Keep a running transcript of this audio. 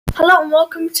Hello and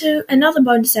welcome to another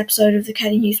bonus episode of the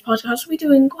Caddy News Podcast. We're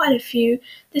doing quite a few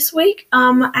this week,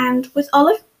 and with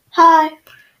Olive. Hi.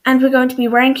 And we're going to be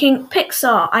ranking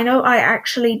Pixar. I know I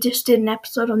actually just did an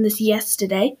episode on this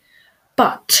yesterday,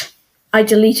 but I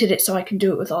deleted it so I can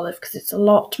do it with Olive because it's a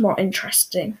lot more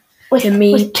interesting to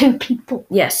me. With two people.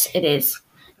 Yes, it is.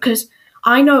 Because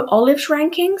I know Olive's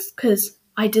rankings because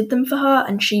I did them for her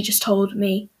and she just told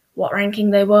me what ranking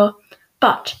they were,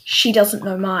 but she doesn't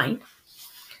know mine.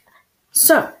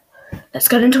 So, let's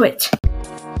get into it.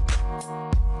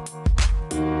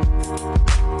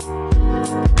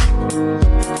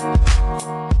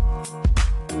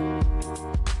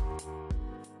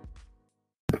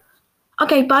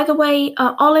 Okay, by the way,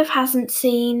 Olive hasn't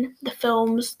seen the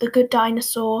films The Good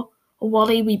Dinosaur or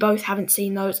WALL-E. We both haven't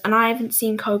seen those, and I haven't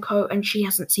seen Coco, and she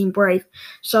hasn't seen Brave.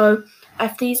 So,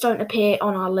 if these don't appear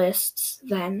on our lists,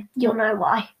 then You'll know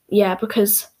why. Yeah,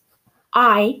 because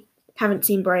I haven't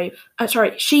seen Brave.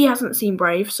 She hasn't seen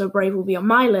Brave, so Brave will be on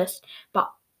my list,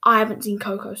 but I haven't seen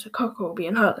Coco, so Coco will be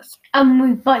on her list. And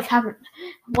we both haven't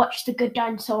watched The Good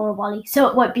Dinosaur or WALL-E, so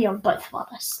it won't be on both of our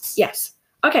lists. Yes.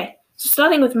 Okay, so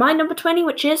starting with my number 20,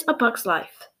 which is A Bug's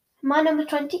Life. My number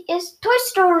 20 is Toy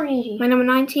Story. My number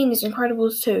 19 is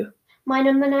Incredibles 2. My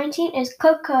number 19 is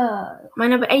Coco. My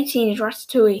number 18 is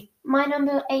Ratatouille. My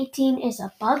number 18 is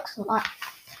A Bug's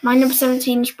Life. My number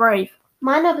 17 is Brave.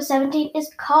 My number 17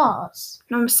 is Cars.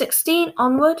 Number 16,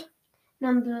 Onward.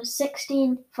 Number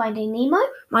 16, Finding Nemo.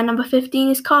 My number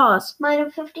 15 is Cars. My number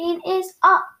 15 is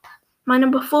Up. My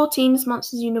number 14 is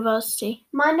Monsters University.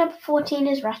 My number 14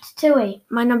 is Ratatouille.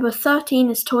 My number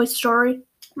 13 is Toy Story.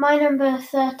 My number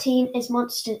 13 is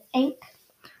Monsters, Inc.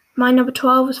 My number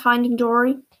 12 is Finding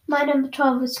Dory. My number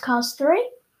 12 is Cars 3.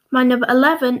 My number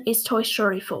 11 is Toy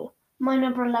Story 4. My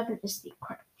number 11 is The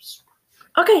Incredibles.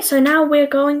 Okay, so now we're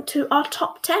going to our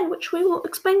top 10, which we will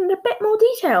explain in a bit more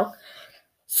detail.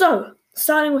 So,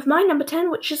 starting with my number 10,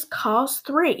 which is Cars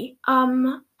 3.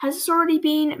 Has this already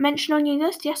been mentioned on your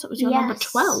list? Yes, it was your number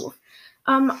 12.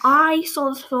 I saw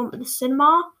this film at the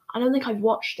cinema. I don't think I've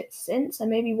watched it since. I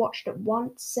maybe watched it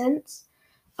once since.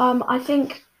 I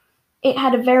think it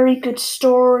had a very good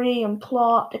story and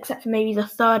plot, except for maybe the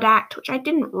third act, which I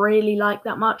didn't really like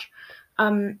that much.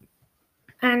 And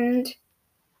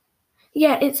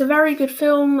yeah, it's a very good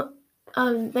film.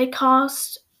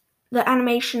 The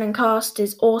animation and cast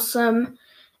is awesome.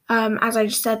 As I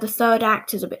just said, the third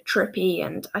act is a bit trippy,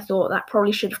 and I thought that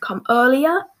probably should have come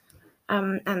earlier.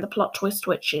 And the plot twist,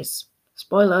 which is,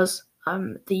 spoilers,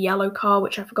 the yellow car,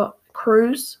 which I forgot,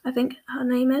 Cruz, I think her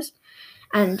name is.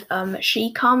 And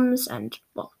she comes, and,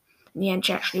 well, in the end,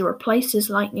 she actually replaces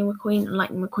Lightning McQueen, and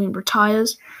Lightning McQueen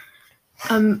retires.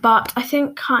 But I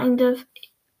think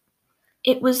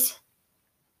it was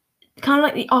kind of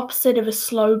like the opposite of a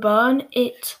slow burn.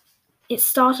 It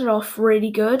started off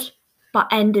really good, but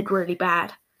ended really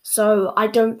bad. So I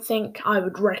don't think I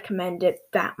would recommend it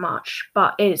that much,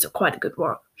 but it is quite a good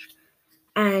watch.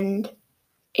 And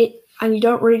you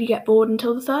don't really get bored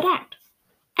until the third act.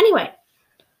 Anyway,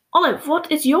 Olive,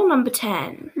 what is your number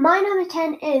 10? My number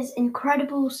 10 is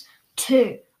Incredibles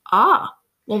 2.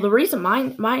 Well, the reason I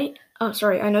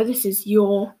know this is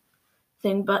your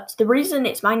thing, but the reason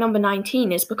it's my number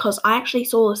 19 is because I actually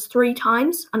saw this 3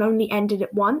 times and only ended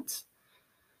it once.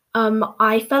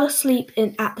 I fell asleep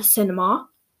at the cinema.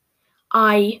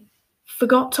 I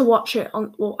forgot to watch it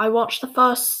I watched the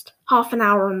first half an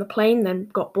hour on the plane, then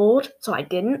got bored, so I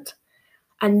didn't.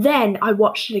 And then I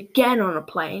watched it again on a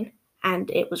plane, and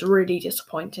it was really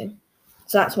disappointing.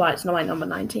 So that's why it's my number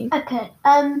 19. Okay,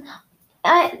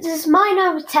 this is my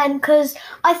number 10 because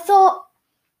I thought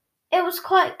it was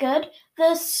quite good.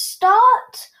 The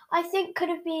start, I think, could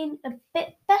have been a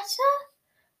bit better,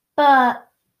 but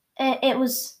it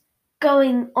was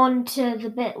going on to the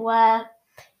bit where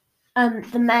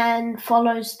the man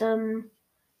follows them,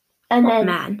 and What then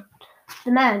man?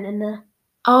 the man in the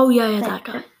that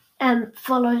guy.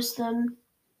 Follows them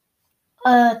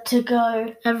to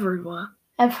go Everywhere.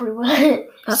 That's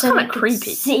so kind of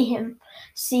creepy.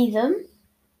 See them.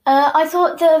 I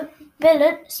thought the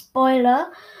villain, spoiler,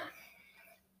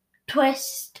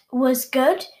 twist was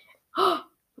good.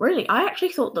 Really? I actually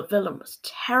thought the villain was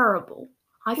terrible.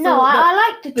 I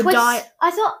liked the twist.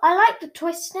 I liked the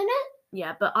twist in it.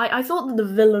 Yeah, but I thought that the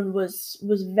villain was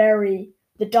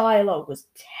the dialogue was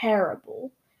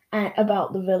terrible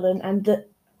about the villain, and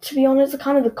to be honest,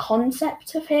 the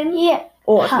concept of him,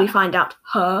 or as we find out,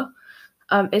 her,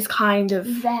 is kind of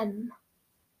them.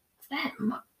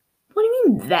 What do you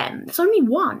mean them? There's only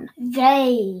one.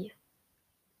 They.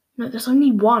 No, there's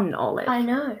only one, Olive. I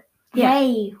know. Yeah.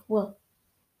 They will.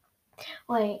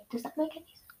 Wait, does that make any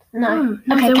sense? No.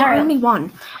 No, Okay, there were carry on. only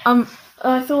one.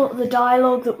 I thought the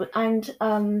dialogue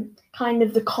and kind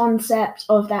of the concept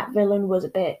of that villain was a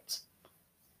bit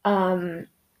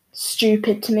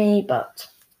stupid to me, but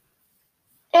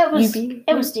It was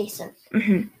decent.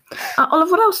 Mm-hmm.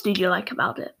 Olive, what else did you like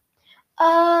about it?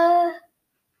 Well,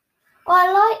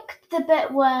 I liked the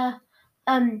bit where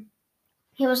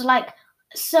he was like,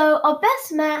 so our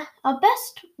best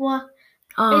one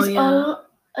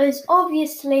is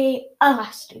obviously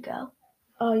Elastigirl.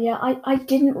 Oh yeah, I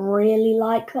didn't really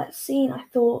like that scene. I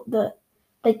thought that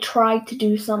they tried to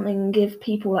do something and give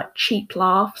people like cheap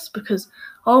laughs because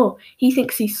he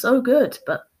thinks he's so good,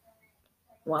 but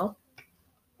well,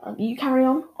 you carry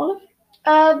on, Olive.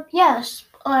 Yeah, that's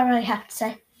all I really have to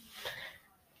say.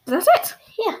 That's it.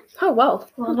 Yeah. Oh well.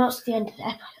 Well, that's the end of the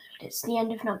episode. It's the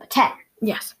end of number 10.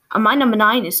 Yes. And my number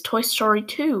 9 is Toy Story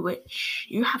 2, which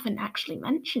you haven't actually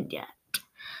mentioned yet.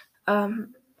 I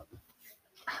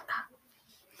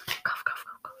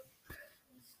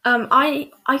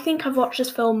think I've watched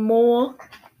this film more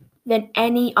than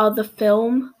any other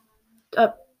film.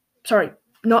 Sorry,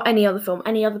 not any other film,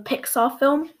 any other Pixar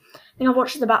film. I think I've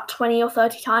watched it about 20 or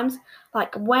 30 times.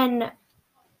 Like when,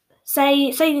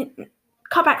 say,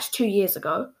 cut back to 2 years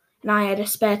ago, and I had a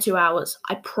spare 2 hours,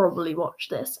 I probably watched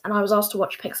this. And I was asked to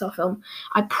watch a Pixar film,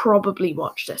 I probably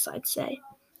watched this, I'd say.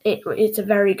 It's a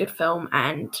very good film,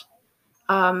 and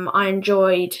I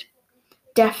enjoyed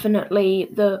definitely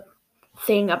the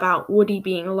thing about Woody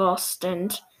being lost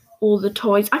and all the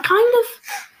toys. I kind of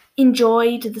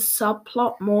enjoyed the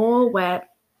subplot more where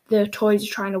the toys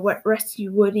are trying to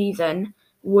rescue Woody than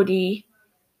Woody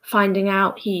finding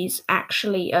out he's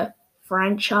actually a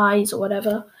franchise or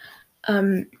whatever.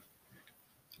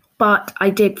 But I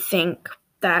did think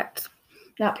that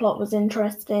plot was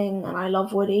interesting, and I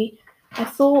love Woody. I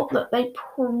thought that they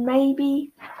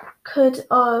maybe could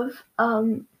have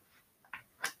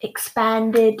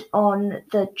expanded on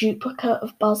the duplicate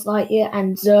of Buzz Lightyear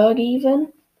and Zurg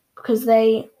even, because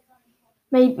I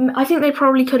think they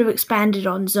probably could have expanded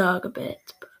on Zurg a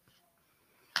bit,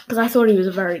 because I thought he was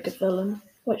a very good villain,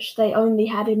 which they only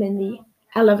had him in the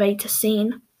elevator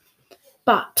scene.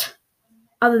 But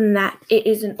other than that, it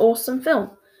is an awesome film.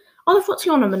 Olive, what's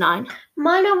your number 9?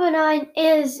 My number 9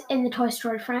 is in the Toy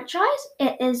Story franchise.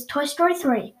 It is Toy Story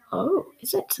 3. Oh,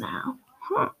 is it now?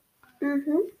 Huh.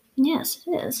 Mm-hmm. Yes,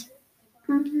 it is.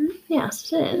 Mm-hmm.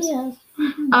 Yes, it is. Yes.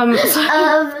 So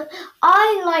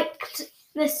I liked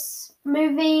this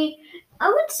movie. I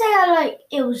would say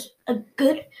it was a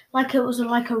good, it was a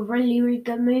really, really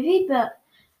good movie, but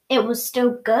it was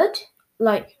still good.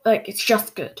 Like it's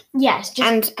just good. Yes,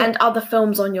 yeah, just and other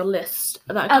films on your list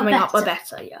that are coming up are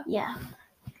better. Yeah. Yeah.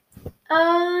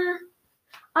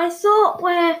 I thought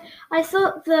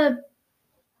the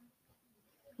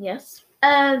yes.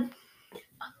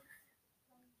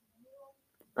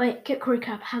 Wait, quick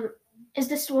recap. Is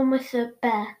this the one with the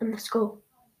bear and the skull?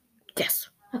 Yes.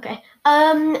 Okay.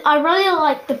 I really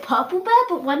like the purple bear,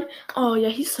 but when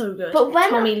he's so good. But when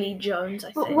Tommy Lee Jones,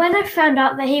 I think. But when I found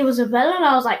out that he was a villain,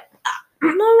 I was like, no,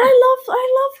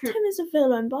 I loved him as a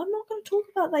villain, but I'm not going to talk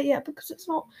about that yet because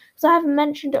I haven't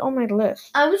mentioned it on my list.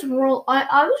 I was really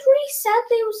sad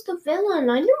that he was the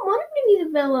villain. I didn't want him to be the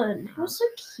villain. He was so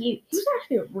cute. He was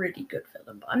actually a really good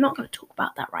villain, but I'm not going to talk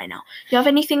about that right now. Do you have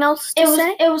anything else to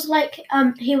say? It was like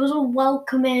he was all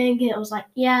welcoming. It was like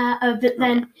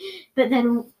but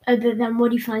then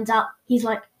when he finds out, he's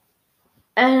like,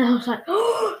 and I was like,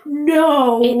 oh,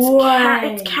 no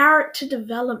way. It's character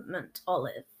development,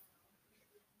 Olive.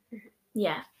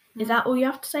 Yeah. Is that all you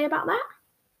have to say about that?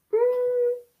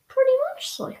 Pretty much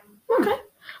so. Okay.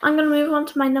 I'm going to move on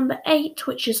to my number 8,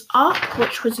 which is Up,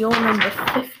 which was your number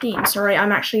 15. Sorry,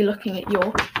 I'm actually looking at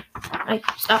your...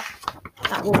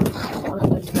 that wall. I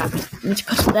need to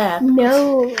put it there.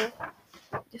 No.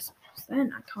 Just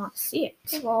then, I can't see it.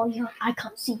 Well, I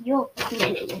can't see yours.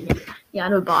 Yeah, I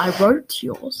know, but I wrote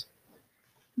yours.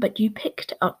 But you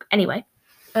picked it up. Anyway.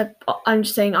 I'm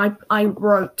just saying I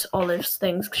wrote Olive's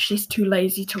things because she's too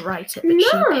lazy to write it, but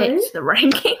she picked the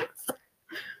rankings.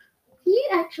 You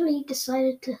actually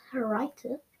decided to write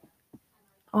it.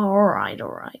 All right.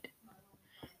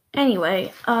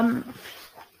 Anyway,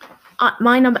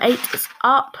 my number 8 is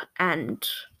Up, and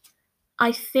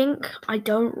I think I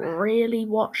don't really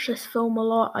watch this film a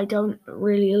lot. I don't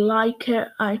really like it.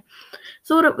 I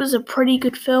thought it was a pretty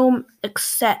good film,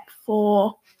 except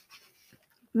for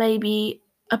maybe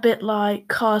a bit like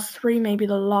Cars 3, maybe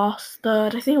the last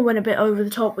third. I think it went a bit over the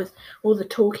top with all the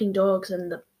talking dogs and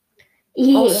the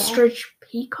ostrich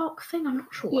peacock thing. I'm not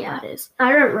sure what that is.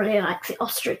 I don't really like the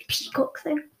ostrich peacock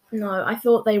thing. No, I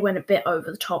thought they went a bit over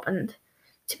the top. And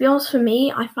to be honest, for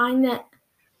me, I find that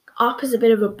Ark is a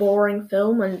bit of a boring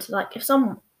film, and like if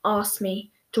someone asks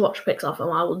me to watch a Pixar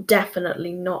film, I will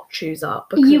definitely not choose Ark.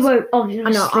 Because You won't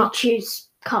obviously Ark- choose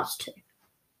Cars 2.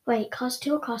 Wait, Cars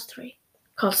 2 or Cars 3?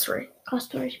 Cars 3. Cars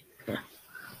 3.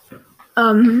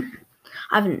 I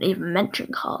haven't even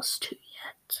mentioned Cars 2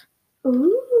 yet.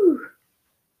 Ooh.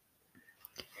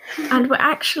 And we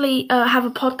actually have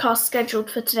a podcast scheduled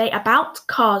for today about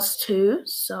Cars 2.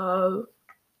 So,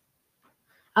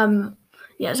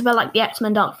 it's about like the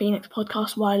X-Men Dark Phoenix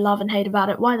podcast, why I love and hate about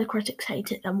it, why the critics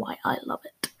hate it, and why I love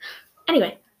it.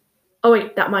 Anyway. Oh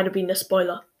wait, that might have been a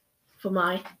spoiler for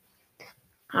my...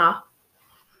 I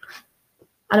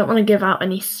don't want to give out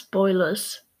any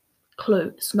spoilers.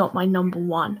 Clue, it's not my number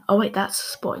 1. Oh wait, that's a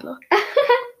spoiler.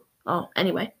 Oh,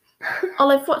 anyway.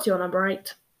 Olive, what's your number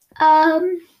 8?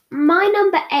 My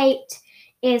number 8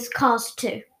 is Cars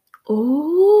 2.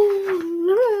 Ooh.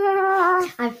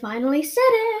 I finally said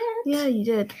it. Yeah, you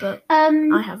did, but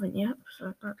I haven't yet,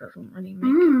 so that doesn't really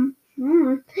make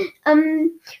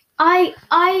I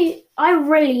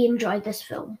really enjoyed this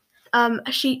film. How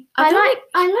many times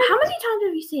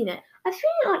have you seen it? I've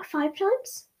seen it like 5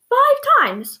 times. 5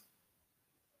 times?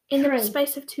 In the 3.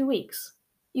 space of 2 weeks?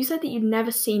 You said that you'd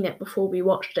never seen it before we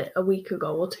watched it a week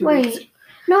ago or 2 Wait. weeks.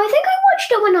 No, I think I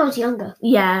watched it when I was younger.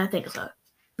 Yeah, I think so.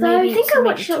 So I think I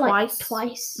watched it twice. like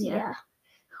twice. Yeah.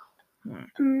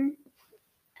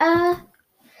 I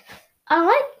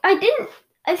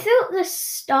thought the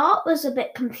start was a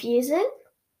bit confusing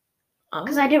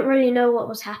because I didn't really know what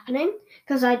was happening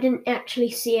because I didn't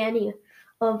actually see any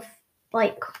of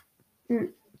like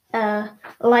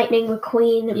Lightning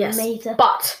McQueen and Mater.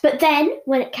 But then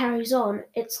when it carries on,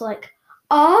 it's like,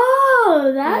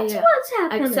 oh, that's what's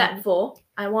happening. Except for,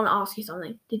 I want to ask you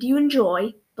something. Did you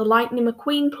enjoy the Lightning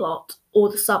McQueen plot or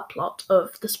the subplot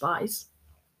of The Spies?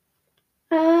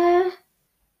 I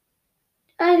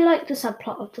like the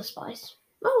subplot of The Spies.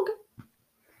 Oh, okay.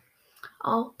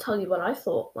 I'll tell you what I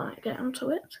thought when I get onto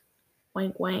it.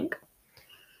 Wink, wink.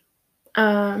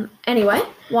 Anyway,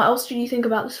 what else did you think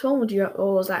about this film,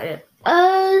 or was that it?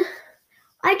 I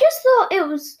just thought it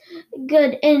was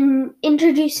good in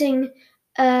introducing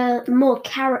more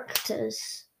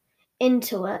characters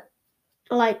into it.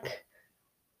 Like,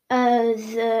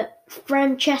 the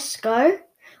Francesco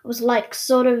was like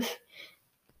sort of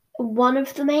one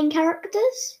of the main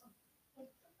characters,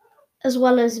 as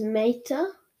well as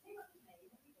Mater.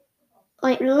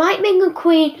 Like Lightning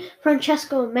McQueen,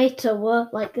 Francesco, and Mater were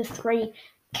like the 3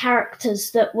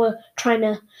 characters that were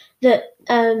that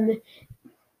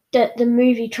the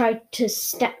movie tried to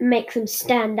make them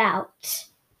stand out.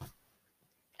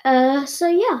 So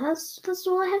yeah, that's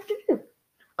all I have to do.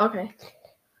 Okay.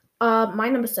 My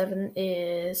number 7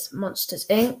 is Monsters,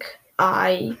 Inc.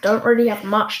 I don't really have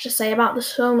much to say about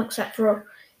this film except for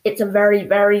it's a very,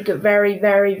 very good, very,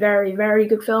 very, very, very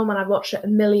good film, and I've watched it a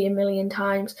million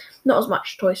times. Not as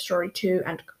much Toy Story 2,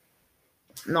 and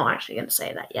I'm not actually going to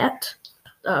say that yet.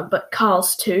 But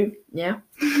Cars 2, yeah.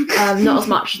 Not as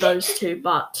much those 2,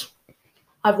 but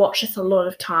I've watched it a lot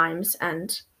of times,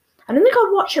 and I don't think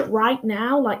I'd watch it right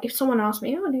now. Like, if someone asked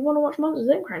me, do you want to watch Monsters,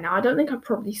 Inc. right now? I don't think I'd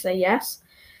probably say yes.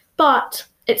 But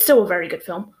it's still a very good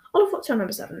film. Olive, what's your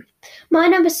number 7? My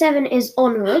number 7 is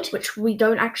Onward. Which we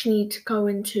don't actually need to go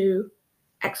into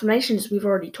explanations. We've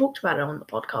already talked about it on the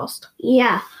podcast.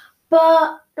 Yeah,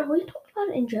 but we talked about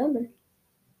it in German.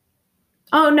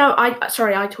 Oh, no, I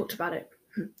talked about it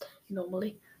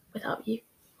normally without you.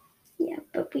 Yeah,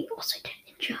 but we also did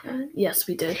it in German. Yes,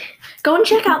 we did. Go and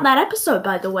check out that episode,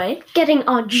 by the way. Getting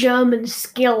our German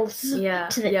skills to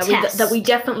the test. That we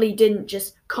definitely didn't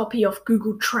just copy off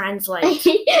Google Translate.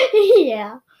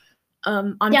 Yeah.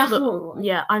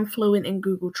 I'm fluent in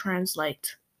Google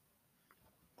Translate.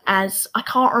 As I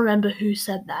can't remember who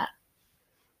said that,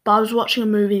 but I was watching a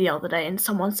movie the other day and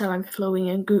someone said I'm fluent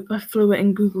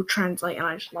in Google Translate, and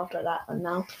I just laughed at that. And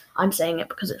now I'm saying it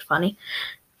because it's funny,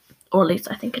 or at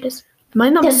least I think it is. My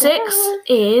number 6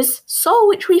 is Soul,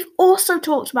 which we've also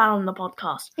talked about on the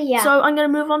podcast. Yeah. So I'm going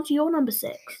to move on to your number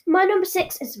 6. My number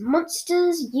 6 is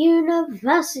Monsters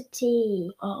University.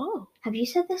 Oh. Have you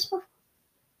said this before?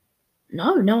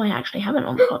 No, I actually haven't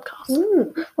on the podcast.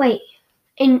 Ooh. Wait,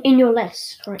 in your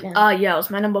list right now? Yeah, it was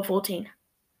my number 14.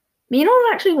 Me and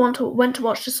I actually went to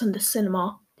watch this in the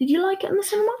cinema. Did you like it in the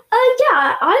cinema?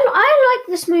 Yeah, I like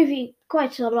this movie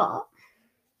quite a lot.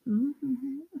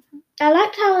 Mm-hmm. I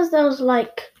liked how there was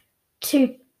like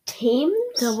 2 teams.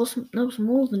 There was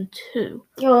more than 2.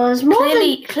 There's more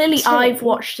clearly, than 2. I've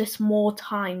watched this more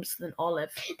times than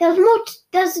Olive.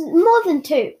 There's more than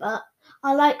 2, but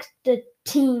I like the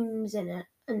teams in it,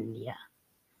 and yeah.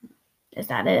 Is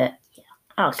that it? Yeah.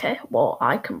 Okay, well,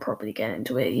 I can probably get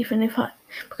into it,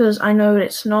 because I know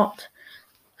it's not,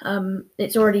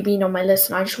 it's already been on my list,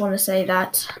 and I just want to say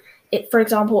that for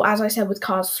example, as I said with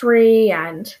Cars 3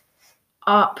 and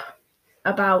Up,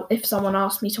 about if someone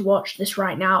asked me to watch this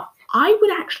right now, I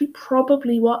would actually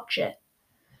probably watch it,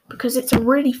 because it's a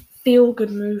really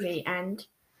feel-good movie, and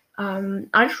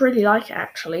I just really like it,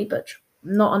 actually, but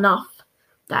not enough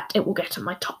that it will get on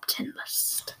my top 10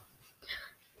 list.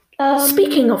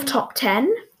 Speaking of top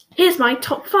 10, here's my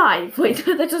top 5. Wait,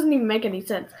 that doesn't even make any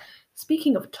sense.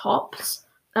 Speaking of tops,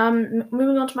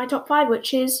 moving on to my top 5,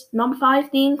 which is number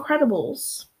 5, The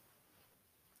Incredibles.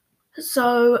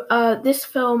 So, this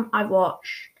film I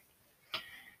watched.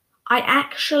 I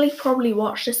actually probably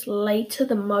watched this later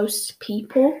than most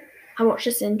people. I watched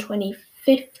this in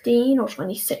 2015 or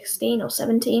 2016 or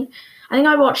 17. I think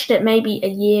I watched it maybe a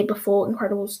year before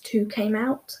Incredibles 2 came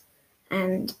out.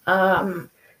 And, a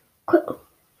quick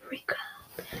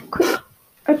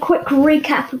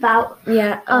recap about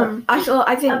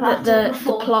I think that the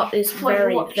plot is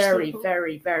very, very,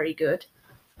 very, very good,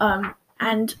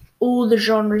 and all the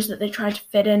genres that they tried to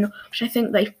fit in, which I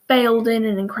think they failed in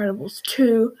Incredibles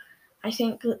 2. I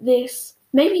think that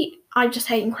maybe I just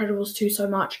hate Incredibles 2 so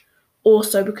much,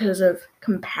 also because of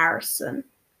comparison.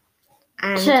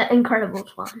 And to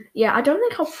Incredibles 1. Yeah, I don't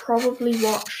think I'll probably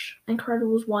watch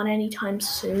Incredibles 1 anytime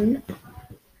soon,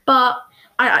 but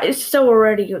it's still a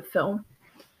really good film.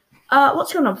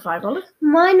 What's your number 5, Olive?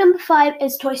 My number 5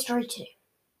 is Toy Story 2.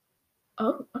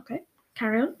 Oh, okay.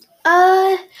 Carry on.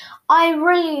 I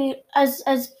really, as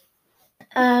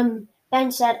Ben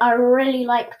said, I really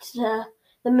liked the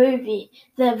movie.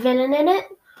 The villain in it,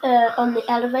 on the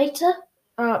elevator.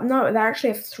 No, they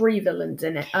actually have 3 villains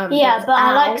in it. But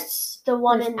I liked the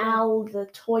one in Al the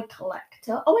Toy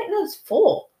Collector. Oh wait, no, there's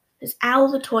 4. There's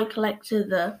Al the Toy Collector,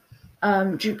 the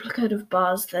duplicate of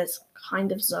Buzz. There's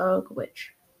Kind of Zurg,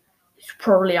 which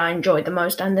probably I enjoyed the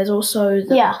most, and there's also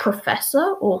the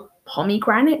Professor or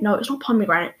Pomegranate. No, it's not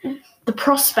Pomegranate. The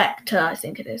Prospector, I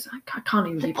think it is. I can't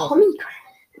even be bothered.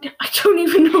 Pomegranate. I don't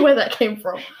even know where that came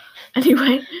from.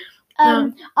 Anyway,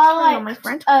 I like my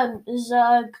friend.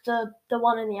 Zurg, the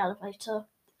one in the elevator.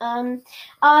 I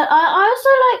also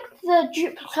like the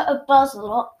duplicate of Buzz a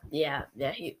lot. Yeah.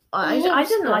 I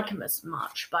didn't like him as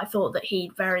much, but I thought that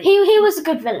he was a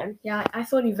good villain. Yeah, I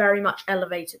thought he very much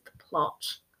elevated the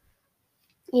plot.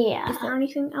 Yeah. Is there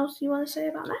anything else you want to say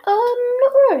about that?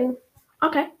 Not really.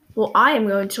 Okay. Well, I am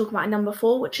going to talk about number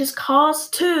 4, which is Cars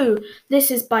 2.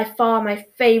 This is by far my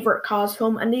favorite Cars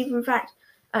film, and even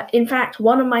in fact,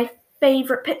 one of my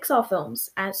favorite Pixar films,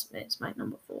 as it's my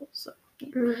number 4. So.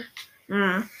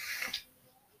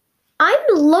 I'm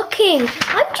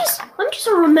just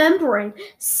remembering,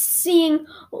 seeing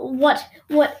what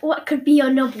could be your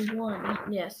number 1.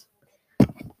 Yes.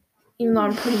 Even though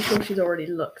I'm pretty sure she's already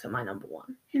looked at my number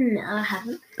 1. No, I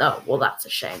haven't. Oh, well, that's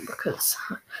a shame, because...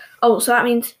 Oh, so that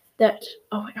means that...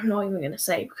 Oh, I'm not even going to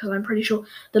say, because I'm pretty sure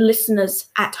the listeners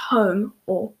at home,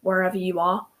 or wherever you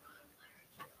are...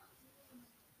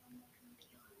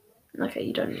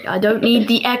 Okay, I don't need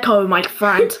the echo, my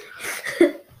friend.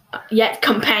 Yet,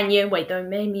 companion. Wait, they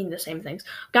may mean the same things.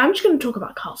 Okay, I'm just going to talk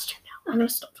about Cars 2 now. I'm going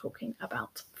to stop talking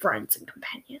about friends and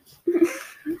companions.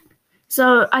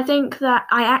 So, I think that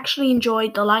I actually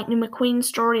enjoyed the Lightning McQueen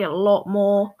story a lot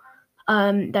more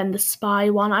than the Spy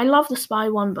one. I love the Spy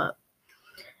one, but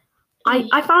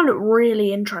I found it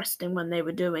really interesting when they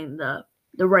were doing the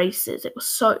races. It was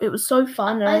so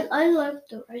fun. I loved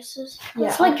the races. Yeah.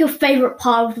 It's like your favorite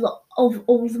part of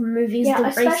all the movies. Yeah,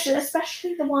 the races.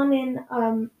 Especially the one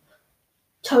in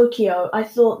Tokyo. I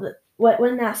thought that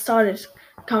when that started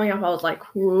coming up, I was like,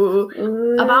 whoa.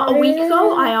 About a week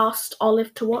ago, I asked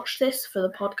Olive to watch this for the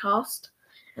podcast,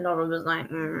 and Olive was like,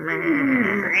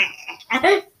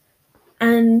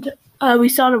 and we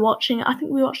started watching it. I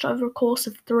think we watched it over a course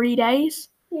of 3 days.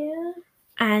 Yeah.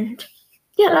 And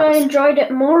I enjoyed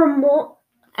it more and more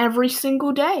every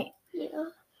single day. Yeah.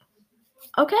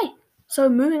 Okay, so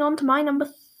moving on to my number.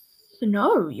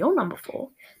 Your number 4.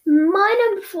 My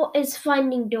number 4 is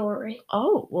Finding Dory.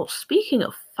 Oh, well, speaking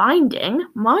of finding,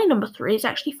 my number 3 is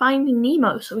actually Finding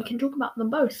Nemo, so we can talk about them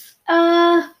both.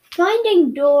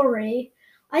 Finding Dory,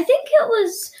 I think it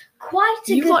was quite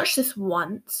a You watched this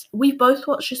once. We both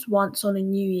watched this once on a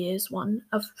New Year's one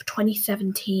of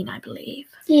 2017, I believe.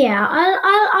 Yeah,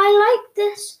 I like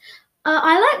this.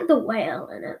 I like the whale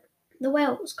in it. The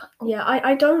whale was quite cool. Yeah,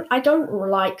 I don't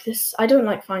like this. I don't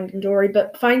like Finding Dory,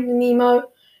 but Finding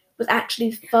Nemo was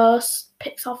actually the first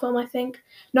Pixar film, I think.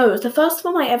 No, it was the first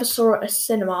film I ever saw at a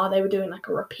cinema. They were doing like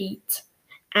a repeat,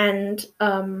 and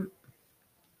I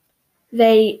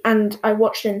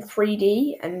watched it in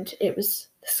 3D, and it was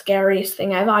the scariest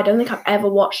thing ever. I don't think I've ever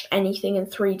watched anything in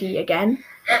 3D again.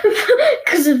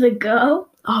 Because of the girl.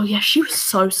 Oh yeah, she was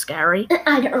so scary.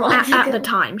 I don't like At the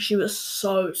time, she was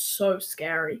so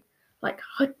scary. Like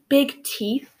her big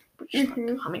teeth were just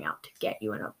like, coming out to get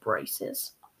you in her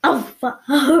braces. Oh, fuck.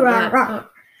 Yeah.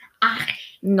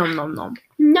 Nom nom nom.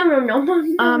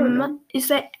 No. Is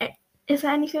there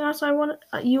anything else you want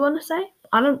to say?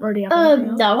 I don't really have anything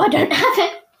else. No, I don't have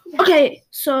it. Okay,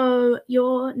 so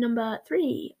your number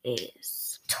 3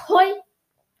 is Toy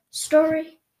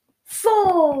Story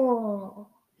 4.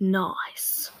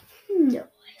 Nice.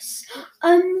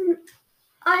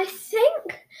 I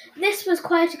think this was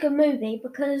quite a good movie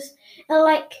because I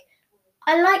liked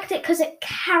it because it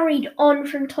carried on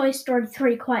from Toy Story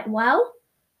 3 quite well.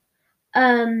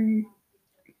 And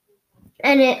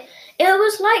it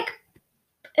was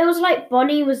like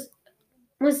Bonnie was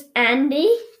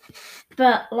Andy,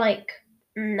 but like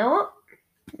not.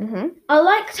 Mm-hmm. I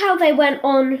liked how they went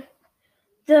on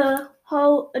the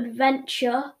whole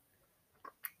adventure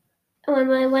when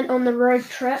they went on the road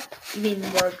trip. You mean the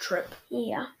road trip?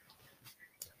 Yeah.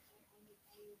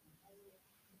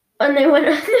 When they went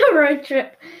on the road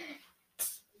trip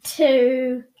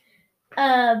to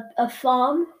a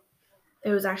farm. It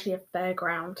was actually a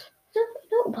fairground. No,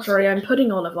 it wasn't. Sorry, I'm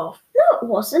putting Olive off. No, it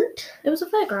wasn't. It was a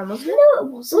fairground, wasn't it? No, it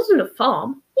It wasn't. wasn't a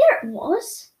farm. Yeah, it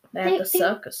was. They had the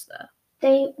circus there.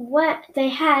 They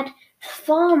had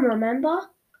farm, remember?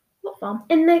 What farm?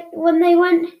 And when they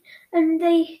went and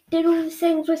they did all the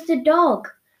things with the dog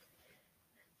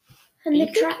and the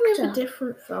tractor. You're thinking of a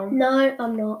different film. No,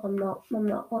 I'm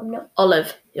not.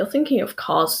 Olive, you're thinking of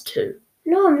Cars 2.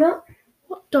 No, I'm not.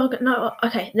 What dog? No,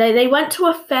 okay. They went to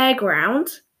a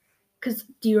fairground. Because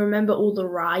do you remember all the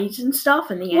rides and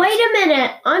stuff? And the Wait a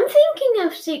minute. I'm thinking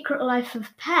of Secret Life of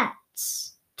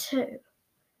Pets 2. Have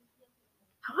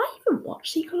I even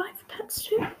watched Secret Life of Pets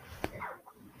 2? I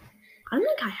don't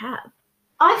think I have.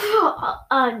 I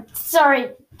thought.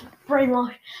 Sorry,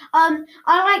 brainwash. I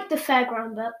like the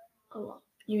fairground bit a lot.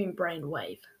 You mean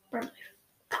Brainwave?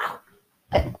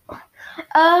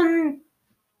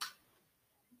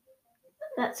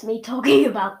 That's me talking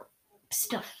about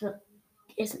stuff that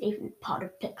isn't even part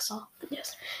of Pixar.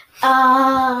 Yes.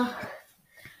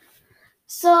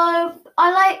 So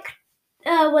I like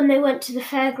when they went to the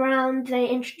fairground, they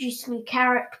introduced new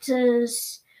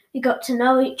characters. We got to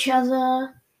know each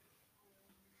other.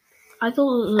 I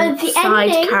thought the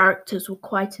side characters were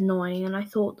quite annoying, and I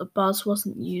thought the Buzz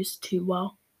wasn't used too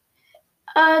well.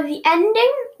 The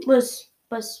ending was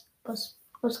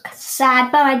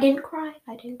sad, but I didn't cry.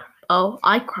 Oh,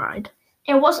 I cried.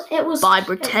 It was. But I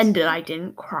pretended I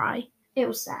didn't cry. It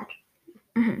was sad.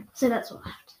 Mm-hmm. So that's what I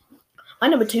have to say. My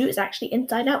number 2 is actually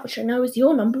Inside Out, which I know is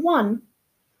your number 1.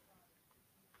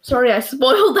 Sorry, I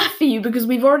spoiled that for you because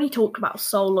we've already talked about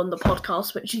Soul on the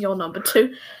podcast, which is your number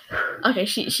 2. Okay,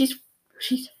 she's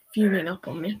fuming up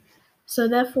on me. So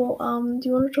therefore, do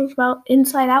you want to talk about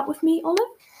Inside Out with me, Olive?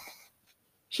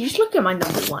 She's looking at my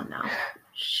number 1 now.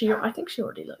 I think she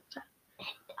already looked at it.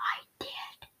 And I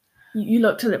did. You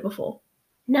looked at it before?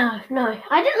 No,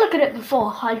 I didn't look at it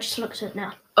before. I just looked at it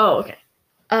now. Oh, okay.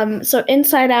 So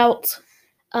Inside Out,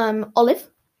 Olive.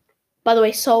 By the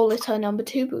way, Soul is her number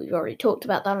 2, but we've already talked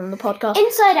about that on the podcast.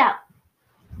 Inside Out.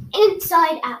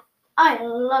 I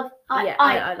love.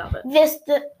 I love it.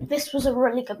 This was a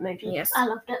really good movie. Yes, I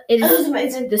loved it. It was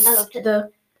amazing. I loved it.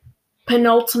 The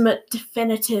penultimate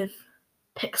definitive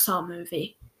Pixar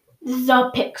movie.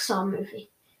 The Pixar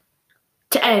movie.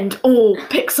 To end all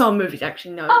Pixar movies.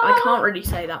 Actually, no, I can't really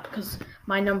say that because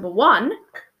my number 1.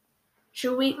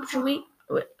 Should we?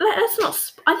 Let's not.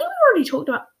 I think we've already talked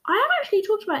about. I have actually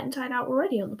talked about Inside Out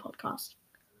already on the podcast.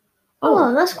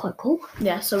 Oh, that's quite cool.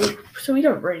 Yeah, so we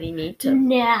don't really need to.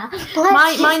 Yeah.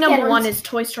 My number 1 is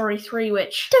Toy Story 3,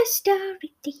 which Toy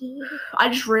Story 3. I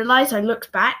just realised I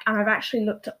looked back and I've actually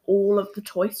looked at all of the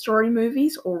Toy Story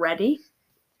movies already.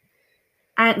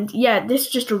 And yeah, this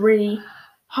is just a really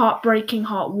heartbreaking,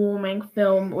 heartwarming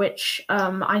film, which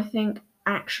I think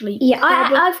actually. Yeah,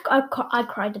 I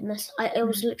cried in this. It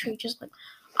was literally just like.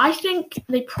 I think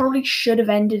they probably should have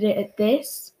ended it at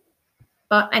this,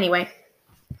 but anyway,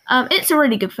 it's a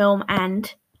really good film,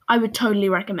 and I would totally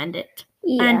recommend it.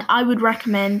 Yeah. And I would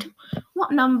recommend.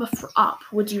 What number up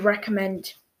would you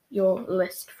recommend your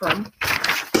list from?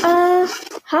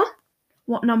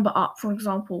 What number up? For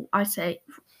example, I say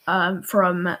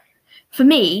for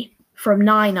me, from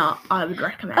 9 up, I would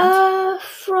recommend.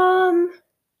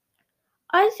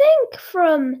 I think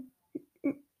from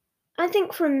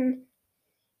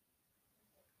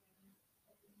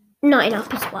 9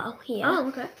 up as well. Yeah. Oh,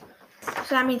 okay.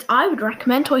 So that means I would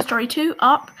recommend Toy Story 2,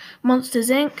 Up, Monsters,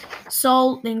 Inc.,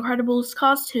 Soul, The Incredibles,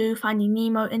 Cars 2, Finding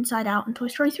Nemo, Inside Out, and Toy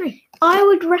Story 3. I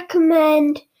would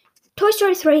recommend Toy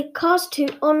Story 3, Cars 2,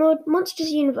 Onward,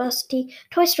 Monsters University,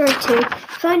 Toy Story 2,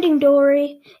 Finding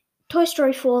Dory, Toy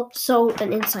Story 4, Soul,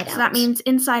 and Inside Out. So that means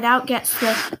Inside Out gets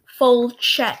the full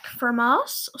check from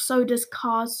us. So does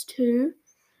Cars 2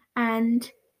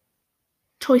 and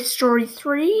Toy Story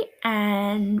 3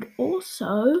 and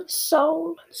also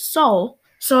Soul.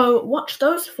 So watch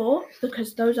those 4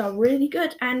 because those are really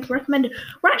good and recommended.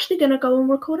 We're actually going to go and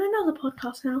record another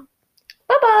podcast now.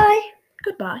 Bye-bye.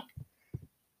 Goodbye.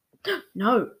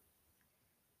 No.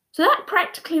 So that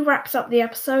practically wraps up the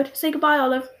episode. Say goodbye,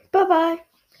 Olive. Bye-bye.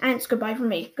 And it's goodbye from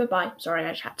me. Goodbye. Sorry,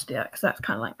 I just had to do that because that's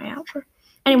kind of like my outro.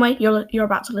 Anyway, you're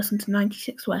about to listen to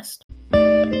 96 West.